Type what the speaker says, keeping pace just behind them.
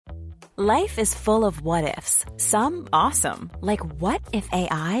Life is full of what-ifs. Some awesome, like what if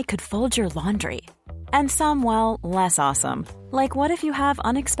AI could fold your laundry? And some, well, less awesome, like what if you have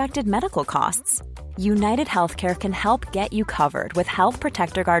unexpected medical costs? United Healthcare can help get you covered with Health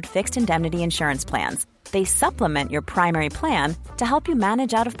Protector Guard fixed indemnity insurance plans. They supplement your primary plan to help you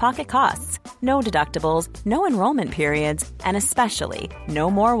manage out-of-pocket costs. No deductibles, no enrollment periods, and especially no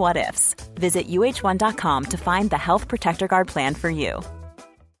more what-ifs. Visit uh1.com to find the Health Protector Guard plan for you.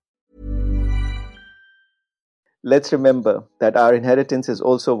 Let's remember that our inheritance is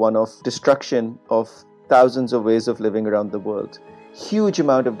also one of destruction of thousands of ways of living around the world. Huge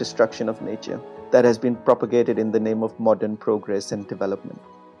amount of destruction of nature that has been propagated in the name of modern progress and development.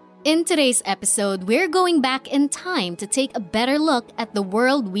 In today's episode, we're going back in time to take a better look at the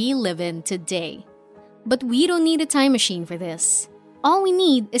world we live in today. But we don't need a time machine for this. All we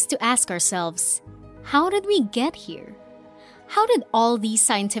need is to ask ourselves, how did we get here? How did all these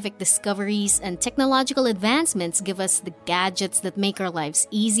scientific discoveries and technological advancements give us the gadgets that make our lives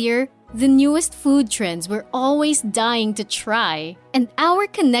easier, the newest food trends we're always dying to try, and our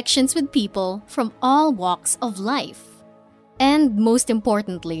connections with people from all walks of life? And most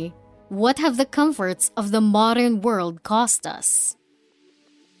importantly, what have the comforts of the modern world cost us?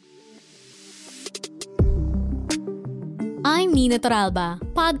 I'm Nina Toralba,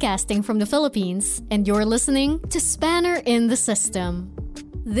 podcasting from the Philippines, and you're listening to Spanner in the System.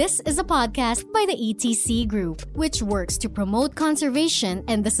 This is a podcast by the ETC Group, which works to promote conservation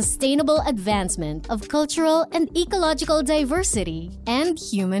and the sustainable advancement of cultural and ecological diversity and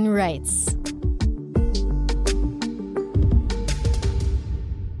human rights.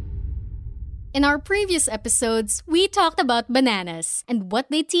 In our previous episodes, we talked about bananas and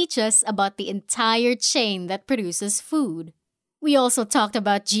what they teach us about the entire chain that produces food. We also talked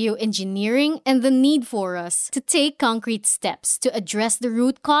about geoengineering and the need for us to take concrete steps to address the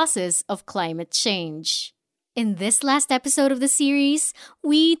root causes of climate change. In this last episode of the series,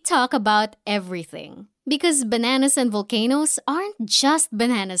 we talk about everything. Because bananas and volcanoes aren't just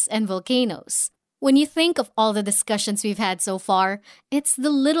bananas and volcanoes. When you think of all the discussions we've had so far, it's the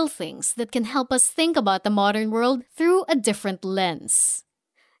little things that can help us think about the modern world through a different lens.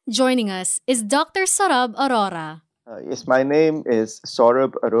 Joining us is Dr. Saurabh Arora. Yes, my name is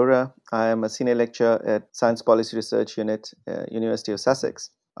Saurabh Arora. I am a senior lecturer at Science Policy Research Unit, University of Sussex.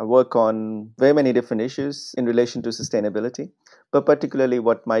 I work on very many different issues in relation to sustainability, but particularly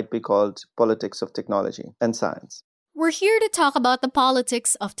what might be called politics of technology and science. We're here to talk about the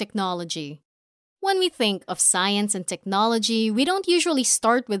politics of technology. When we think of science and technology, we don't usually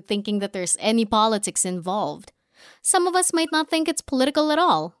start with thinking that there's any politics involved. Some of us might not think it's political at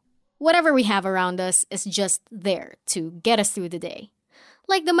all. Whatever we have around us is just there to get us through the day.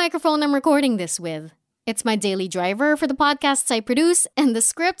 Like the microphone I'm recording this with. It's my daily driver for the podcasts I produce and the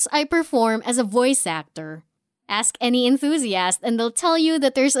scripts I perform as a voice actor. Ask any enthusiast and they'll tell you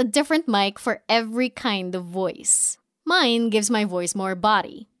that there's a different mic for every kind of voice. Mine gives my voice more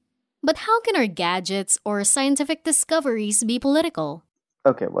body. But how can our gadgets or scientific discoveries be political?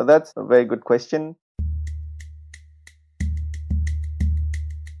 Okay, well, that's a very good question.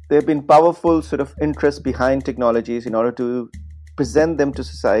 There have been powerful sort of interests behind technologies in order to present them to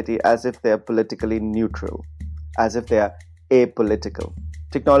society as if they are politically neutral, as if they are apolitical.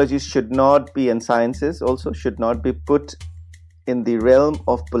 Technologies should not be, and sciences also should not be put in the realm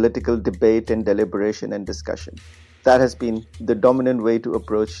of political debate and deliberation and discussion. That has been the dominant way to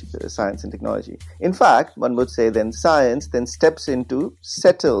approach science and technology. In fact, one would say then science then steps in to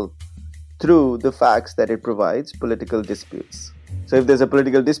settle through the facts that it provides political disputes. So if there's a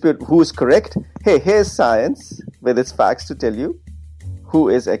political dispute, who's correct? Hey, here's science with its facts to tell you who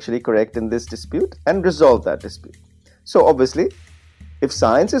is actually correct in this dispute and resolve that dispute. So obviously, if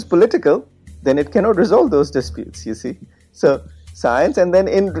science is political, then it cannot resolve those disputes, you see. So science, and then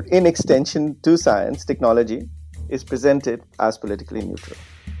in extension to science, technology is presented as politically neutral.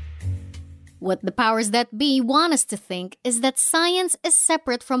 What the powers that be want us to think is that science is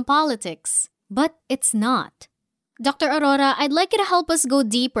separate from politics. But it's not. Dr. Arora, I'd like you to help us go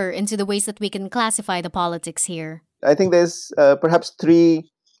deeper into the ways that we can classify the politics here. I think there's perhaps three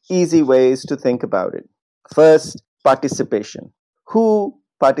easy ways to think about it. First, participation. Who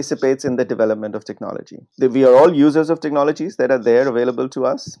participates in the development of technology? We are all users of technologies that are there available to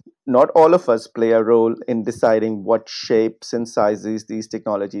us. Not all of us play a role in deciding what shapes and sizes these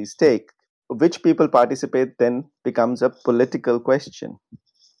technologies take. Which people participate then becomes a political question.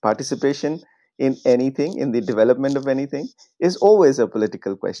 Participation in anything, in the development of anything, is always a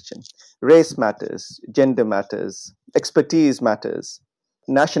political question. Race matters, gender matters, expertise matters,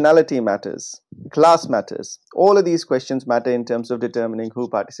 nationality matters, class matters. All of these questions matter in terms of determining who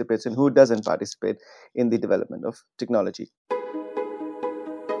participates and who doesn't participate in the development of technology.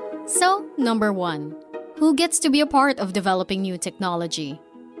 So, number 1, who gets to be a part of developing new technology?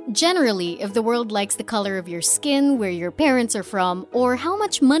 Generally, if the world likes the color of your skin, where your parents are from, or how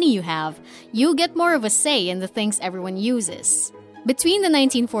much money you have, you get more of a say in the things everyone uses. Between the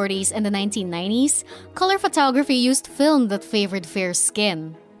 1940s and the 1990s, color photography used film that favored fair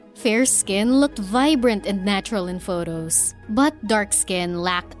skin. Fair skin looked vibrant and natural in photos, but dark skin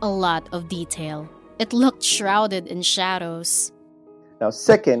lacked a lot of detail. It looked shrouded in shadows. Now,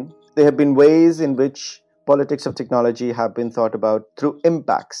 second, there have been ways in which politics of technology have been thought about through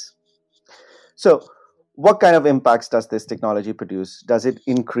impacts. So, what kind of impacts does this technology produce? Does it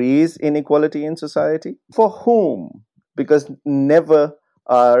increase inequality in society? For whom? Because never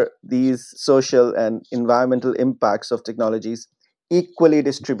are these social and environmental impacts of technologies equally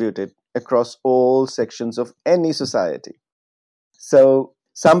distributed across all sections of any society. So,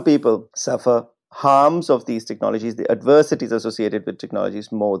 some people suffer harms of these technologies, the adversities associated with technologies,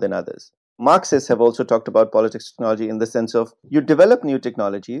 more than others. Marxists have also talked about politics of technology in the sense of you develop new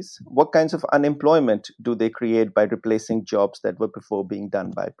technologies, what kinds of unemployment do they create by replacing jobs that were before being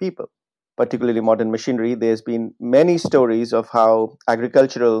done by people? Particularly modern machinery, there's been many stories of how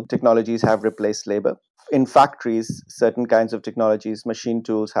agricultural technologies have replaced labor. In factories, certain kinds of technologies, machine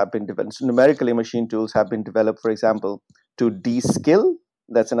tools have been developed. So numerically, machine tools have been developed, for example, to de-skill,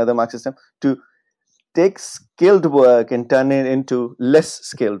 that's another Marxist term, to take skilled work and turn it into less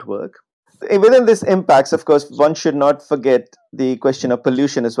skilled work. Within this impacts, of course, one should not forget the question of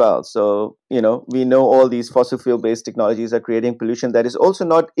pollution as well. So, we know all these fossil fuel-based technologies are creating pollution that is also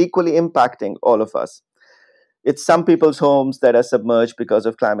not equally impacting all of us. It's some people's homes that are submerged because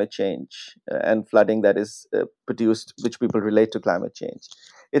of climate change and flooding that is produced, which people relate to climate change.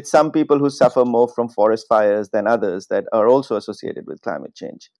 It's some people who suffer more from forest fires than others that are also associated with climate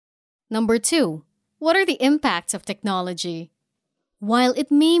change. Number 2, what are the impacts of technology? While it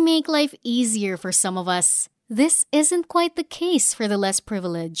may make life easier for some of us, this isn't quite the case for the less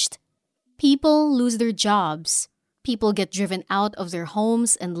privileged. People lose their jobs. People get driven out of their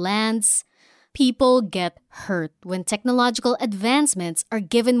homes and lands. People get hurt when technological advancements are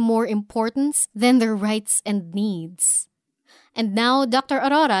given more importance than their rights and needs. And now Dr.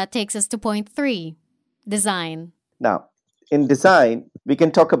 Arora takes us to point 3, design. Now, in design, we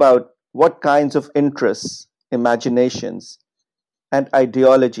can talk about what kinds of interests, imaginations, and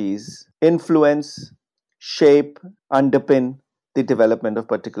ideologies influence, shape, underpin the development of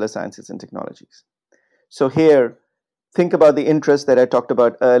particular sciences and technologies. So here, think about the interests that I talked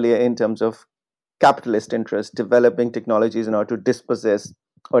about earlier in terms of capitalist interests, developing technologies in order to dispossess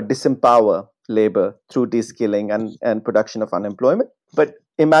or disempower labor through de-skilling and production of unemployment. But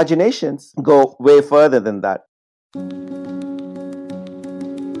imaginations go way further than that.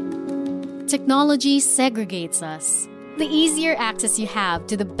 Technology segregates us. The easier access you have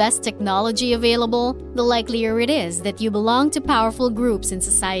to the best technology available, the likelier it is that you belong to powerful groups in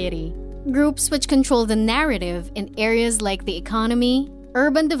society. Groups which control the narrative in areas like the economy,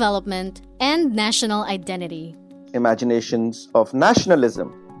 urban development, and national identity. Imaginations of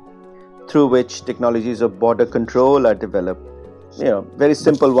nationalism, through which technologies of border control are developed. Very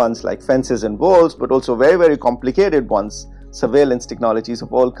simple ones like fences and walls, but also very, very complicated ones, surveillance technologies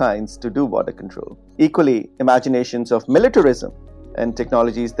of all kinds to do border control. Equally, imaginations of militarism and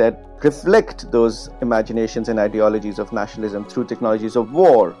technologies that reflect those imaginations and ideologies of nationalism through technologies of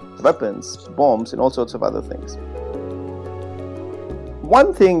war, weapons, bombs, and all sorts of other things.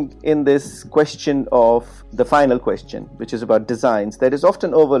 One thing in this question of the final question, which is about designs, that is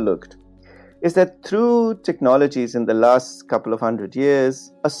often overlooked, is that through technologies in the last couple of 100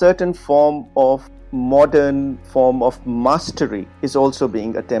 years, a certain modern form of mastery is also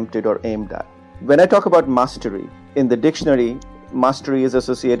being attempted or aimed at. When I talk about mastery, in the dictionary, mastery is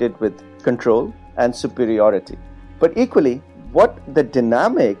associated with control and superiority. But equally, what the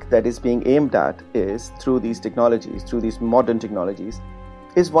dynamic that is being aimed at is, through these technologies, through these modern technologies,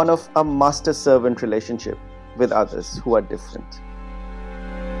 is one of a master-servant relationship with others who are different.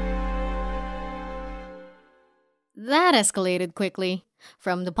 That escalated quickly.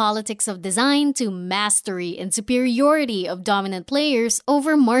 From the politics of design to mastery and superiority of dominant players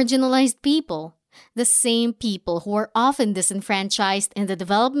over marginalized people. The same people who are often disenfranchised in the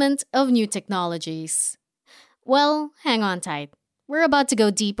development of new technologies. Well, hang on tight. We're about to go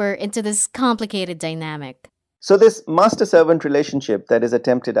deeper into this complicated dynamic. So this master-servant relationship that is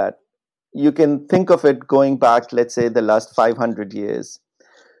attempted at, you can think of it going back, let's say, the last 500 years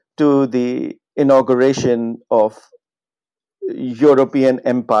to the inauguration of European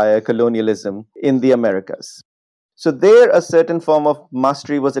empire, colonialism in the Americas. So there, a certain form of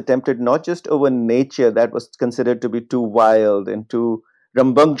mastery was attempted not just over nature that was considered to be too wild and too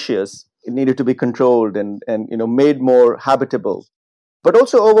rambunctious. It needed to be controlled and made more habitable, but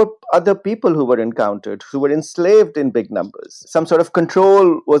also over other people who were encountered, who were enslaved in big numbers. Some sort of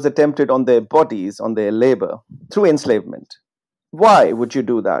control was attempted on their bodies, on their labor, through enslavement. Why would you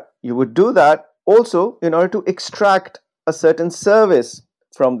do that? You would do that also in order to extract a certain service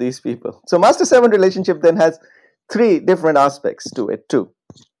from these people. So master-servant relationship then has three different aspects to it too.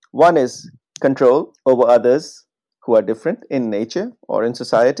 One is control over others who are different in nature or in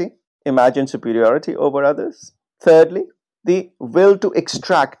society, imagined superiority over others. Thirdly, the will to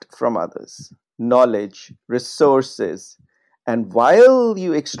extract from others knowledge, resources. And while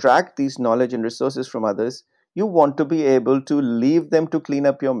you extract these knowledge and resources from others, you want to be able to leave them to clean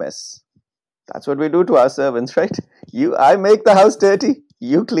up your mess. That's what we do to our servants, right? I make the house dirty,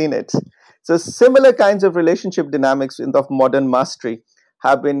 you clean it. So similar kinds of relationship dynamics of modern mastery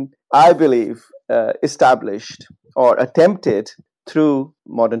have been, I believe, established or attempted through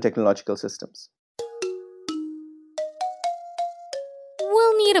modern technological systems.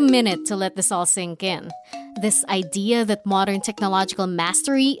 We'll need a minute to let this all sink in. This idea that modern technological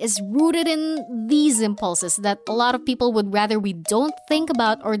mastery is rooted in these impulses that a lot of people would rather we don't think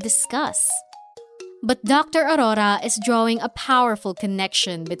about or discuss. But Dr. Aurora is drawing a powerful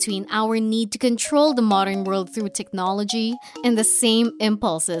connection between our need to control the modern world through technology and the same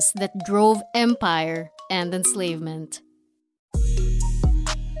impulses that drove empire and enslavement.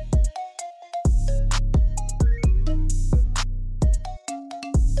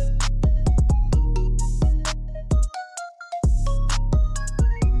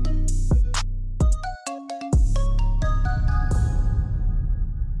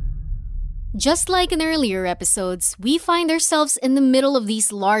 Just like in earlier episodes, we find ourselves in the middle of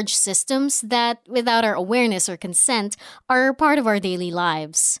these large systems that, without our awareness or consent, are part of our daily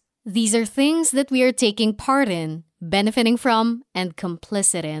lives. These are things that we are taking part in, benefiting from, and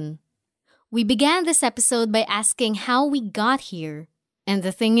complicit in. We began this episode by asking how we got here. And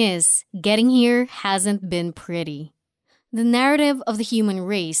the thing is, getting here hasn't been pretty. The narrative of the human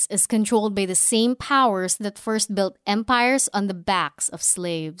race is controlled by the same powers that first built empires on the backs of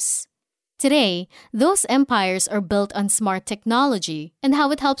slaves. Today, those empires are built on smart technology and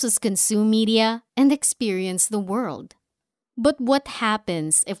how it helps us consume media and experience the world. But what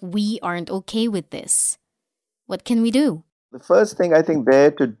happens if we aren't okay with this? What can we do? The first thing I think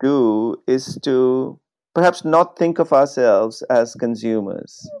there to do is to perhaps not think of ourselves as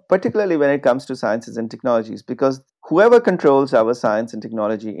consumers, particularly when it comes to sciences and technologies, because whoever controls our science and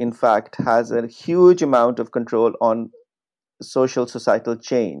technology, in fact, has a huge amount of control on social societal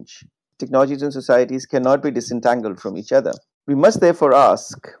change. Technologies and societies cannot be disentangled from each other. We must therefore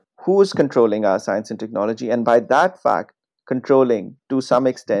ask who is controlling our science and technology, and by that fact, controlling to some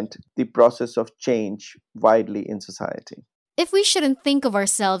extent the process of change widely in society. If we shouldn't think of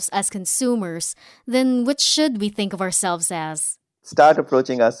ourselves as consumers, then what should we think of ourselves as? Start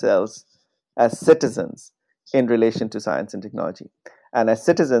approaching ourselves as citizens in relation to science and technology. And as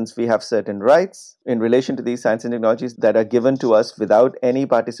citizens, we have certain rights in relation to these science and technologies that are given to us without any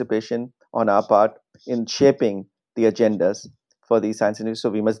participation on our part in shaping the agendas for these science and technologies. So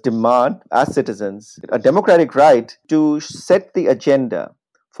we must demand, as citizens, a democratic right to set the agenda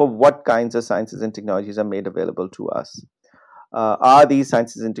for what kinds of sciences and technologies are made available to us. Are these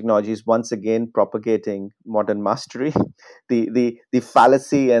sciences and technologies once again propagating modern mastery? The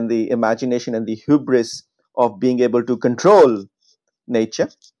fallacy and the imagination and the hubris of being able to control nature,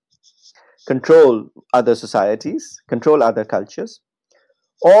 control other societies, control other cultures?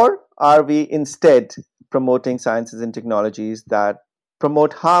 Or are we instead promoting sciences and technologies that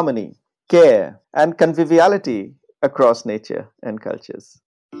promote harmony, care, and conviviality across nature and cultures?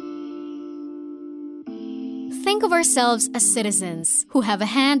 Think of ourselves as citizens who have a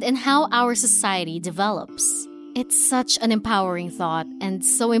hand in how our society develops. It's such an empowering thought and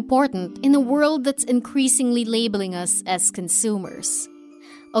so important in a world that's increasingly labeling us as consumers.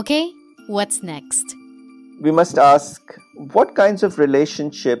 Okay, what's next? We must ask what kinds of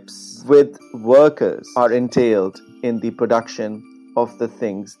relationships with workers are entailed in the production of the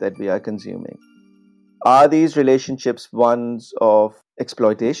things that we are consuming. Are these relationships ones of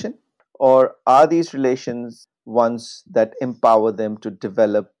exploitation, or are these relations ones that empower them to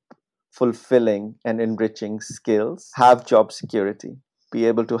develop fulfilling and enriching skills, have job security, be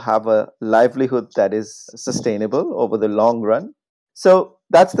able to have a livelihood that is sustainable over the long run? So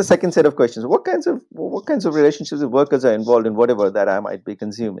that's the second set of questions. What kinds of relationships with workers are involved in whatever that I might be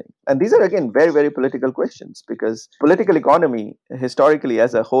consuming? And these are again very, very political questions, because political economy historically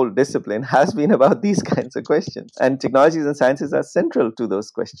as a whole discipline has been about these kinds of questions. And technologies and sciences are central to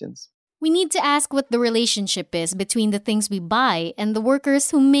those questions. We need to ask what the relationship is between the things we buy and the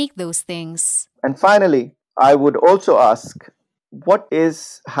workers who make those things. And finally, I would also ask, what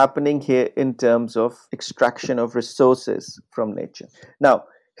is happening here in terms of extraction of resources from nature? Now,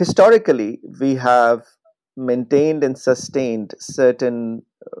 historically, we have maintained and sustained certain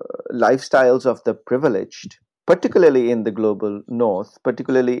lifestyles of the privileged, particularly in the global north,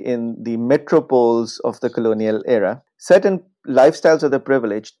 particularly in the metropoles of the colonial era, certain lifestyles of the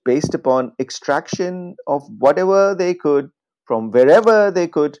privileged based upon extraction of whatever they could from wherever they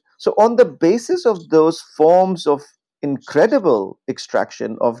could. So, on the basis of those forms of incredible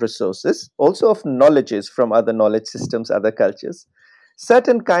extraction of resources, also of knowledges from other knowledge systems, other cultures,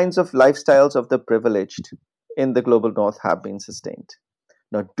 certain kinds of lifestyles of the privileged in the global north have been sustained.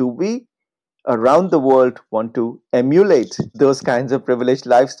 Now, do we around the world want to emulate those kinds of privileged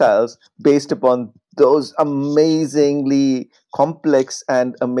lifestyles based upon those amazingly complex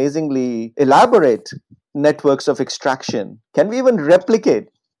and amazingly elaborate networks of extraction? Can we even replicate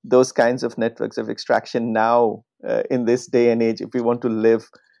those kinds of networks of extraction now in this day and age if we want to live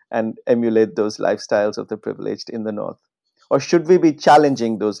and emulate those lifestyles of the privileged in the north? Or should we be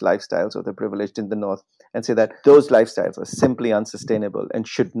challenging those lifestyles of the privileged in the north and say that those lifestyles are simply unsustainable and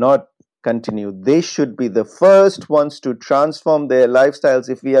should not continue? They should be the first ones to transform their lifestyles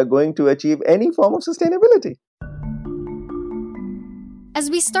if we are going to achieve any form of sustainability. As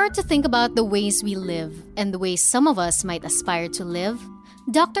we start to think about the ways we live and the ways some of us might aspire to live,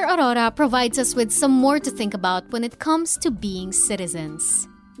 Dr. Aurora provides us with some more to think about when it comes to being citizens.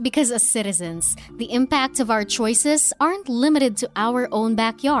 Because as citizens, the impact of our choices aren't limited to our own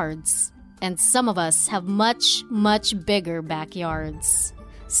backyards. And some of us have much, much bigger backyards.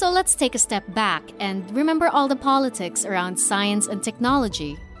 So let's take a step back and remember all the politics around science and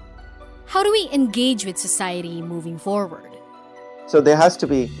technology. How do we engage with society moving forward? So there has to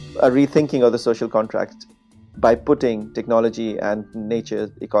be a rethinking of the social contract by putting technology and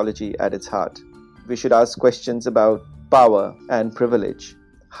nature, ecology at its heart. We should ask questions about power and privilege.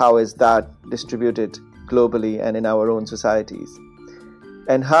 How is that distributed globally and in our own societies?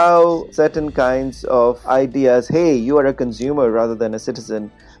 And how certain kinds of ideas, hey, you are a consumer rather than a citizen,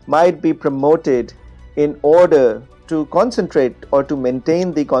 might be promoted in order to concentrate or to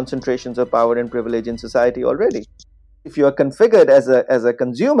maintain the concentrations of power and privilege in society already. If you are configured as a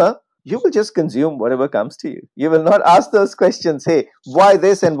consumer, you will just consume whatever comes to you. You will not ask those questions, hey, why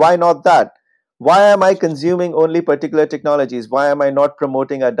this and why not that? Why am I consuming only particular technologies? Why am I not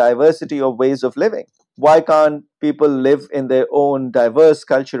promoting a diversity of ways of living? Why can't people live in their own diverse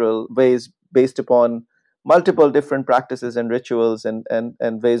cultural ways based upon multiple different practices and rituals and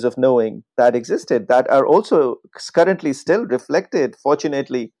ways of knowing that existed, that are also currently still reflected,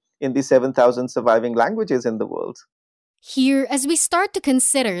 fortunately, in the 7,000 surviving languages in the world? Here, as we start to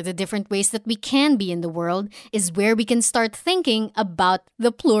consider the different ways that we can be in the world, is where we can start thinking about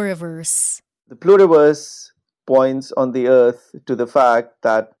the pluriverse. The pluriverse points on the earth to the fact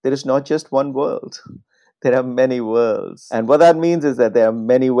that there is not just one world. There are many worlds. And what that means is that there are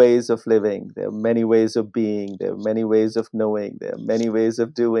many ways of living. There are many ways of being. There are many ways of knowing. There are many ways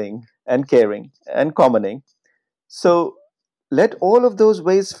of doing and caring and commoning. So let all of those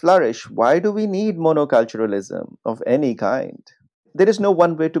ways flourish. Why do we need monoculturalism of any kind? There is no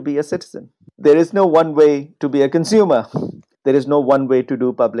one way to be a citizen. There is no one way to be a consumer. There is no one way to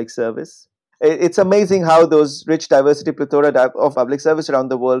do public service. It's amazing how those rich diversity plethora of public service around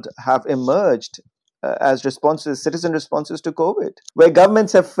the world have emerged as responses, citizen responses to COVID. Where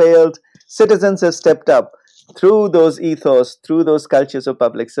governments have failed, citizens have stepped up through those ethos, through those cultures of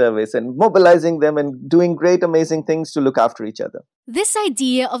public service, and mobilizing them and doing great, amazing things to look after each other. This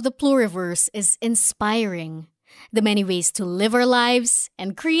idea of the pluriverse is inspiring. The many ways to live our lives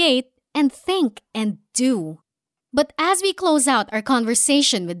and create and think and do. But as we close out our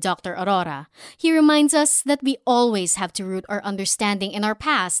conversation with Dr. Aurora, he reminds us that we always have to root our understanding in our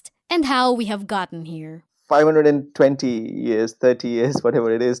past and how we have gotten here. 520 years, 30 years,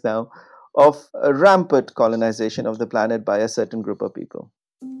 whatever it is now, of a rampant colonization of the planet by a certain group of people.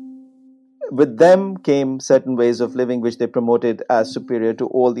 With them came certain ways of living which they promoted as superior to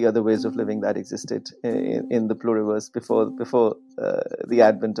all the other ways of living that existed in the pluriverse before the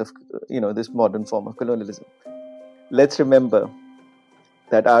advent of this modern form of colonialism. Let's remember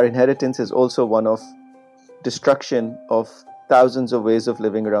that our inheritance is also one of destruction of thousands of ways of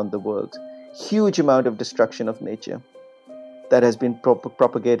living around the world. Huge amount of destruction of nature. that has been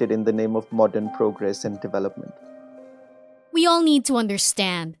propagated in the name of modern progress and development. We all need to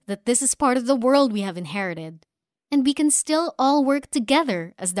understand that this is part of the world we have inherited, and we can still all work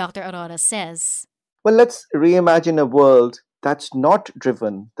together, as Dr. Arora says. Well, let's reimagine a world that's not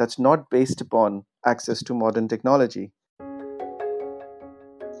driven, that's not based upon access to modern technology.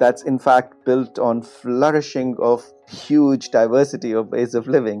 That's in fact built on flourishing of huge diversity of ways of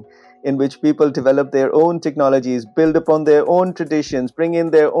living, in which people develop their own technologies, build upon their own traditions, bring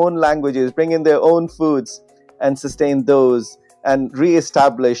in their own languages, bring in their own foods, and sustain those, and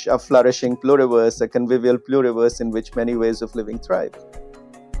re-establish a flourishing pluriverse, a convivial pluriverse in which many ways of living thrive.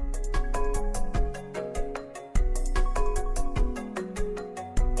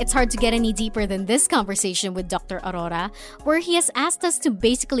 It's hard to get any deeper than this conversation with Dr. Arora, where he has asked us to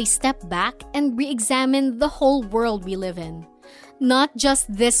basically step back and re-examine the whole world we live in. Not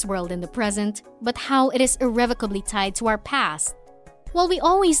just this world in the present, but how it is irrevocably tied to our past. While we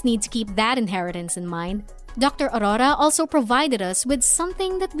always need to keep that inheritance in mind, Dr. Arora also provided us with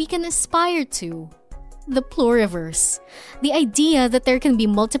something that we can aspire to. The pluriverse. The idea that there can be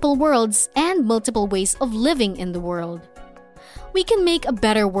multiple worlds and multiple ways of living in the world. We can make a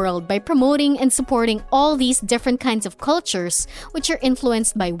better world by promoting and supporting all these different kinds of cultures which are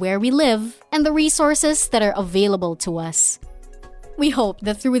influenced by where we live and the resources that are available to us. We hope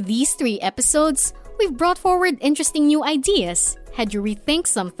that through these 3 episodes, we've brought forward interesting new ideas, had you rethink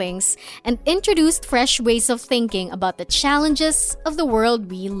some things, and introduced fresh ways of thinking about the challenges of the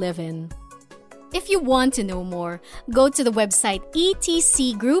world we live in. If you want to know more, go to the website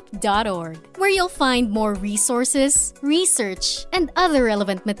etcgroup.org, where you'll find more resources, research, and other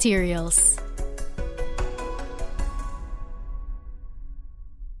relevant materials.